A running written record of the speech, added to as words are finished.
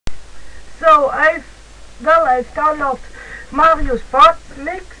So I've downloaded Mario's Parts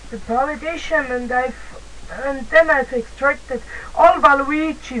Mix, the Pro Edition, and then I've extracted all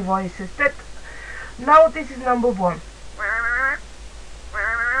Waluigi voices. Now this is number 1.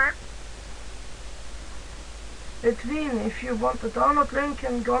 Between, if you want the download link,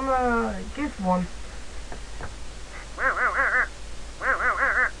 I'm gonna give one.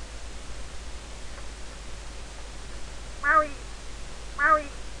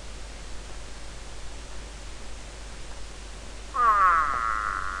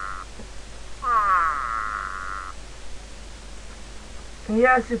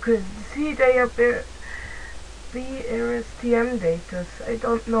 Yes, you can see they are BRSTM data. I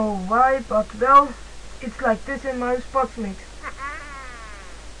don't know why, but well, it's like this in my spots mix.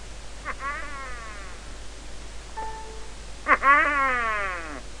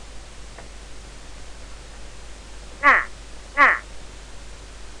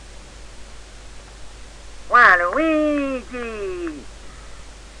 Waluigi!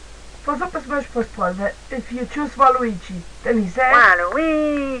 For Super Smash Bros. If you choose Waluigi, then he says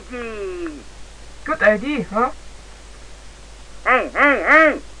Waluigi! Good idea, huh? Hey, hey,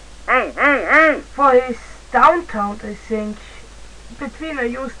 hey! Hey, hey, hey! For his downtown, I think, between I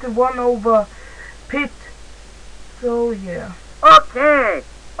used the 1 over pit. So yeah. Okay!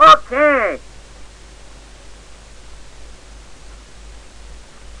 Okay!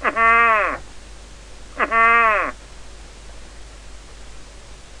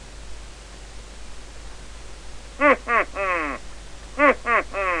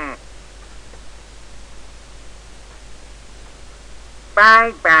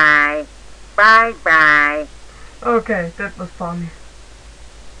 Bye bye. Bye bye. Okay, that was funny.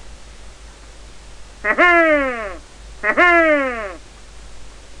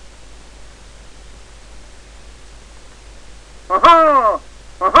 Oh-ho!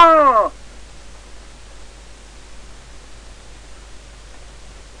 Oh-ho!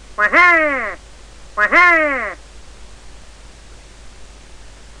 Wah-ha! Wah-ha!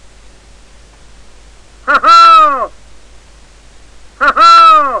 Ho-ho!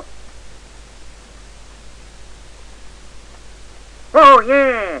 Ho-ho! Oh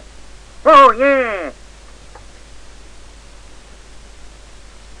yeah! Oh yeah!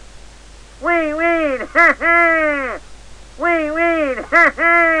 We win! Ha ha! We win! Ha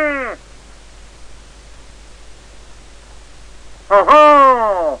ha! Ho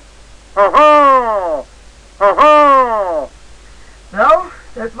ho! Ho ho! Ho ho! Well,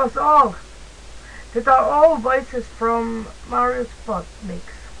 that was all. That are all voices from Mario's Spot Mix.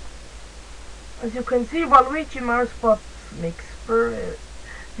 As you can see, Waluigi Mario's Spot Mix per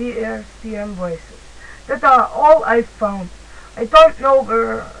DRCM voices. That are all I found. I don't know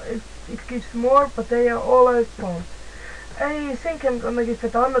where it gives more, but they are all I found. I think I'm gonna give a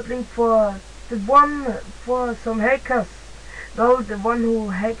download link for the one for some hackers. Well, the one who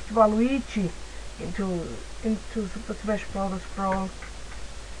hacked Waluigi into Super Smash Bros. Brawl.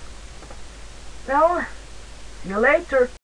 Well, see you later.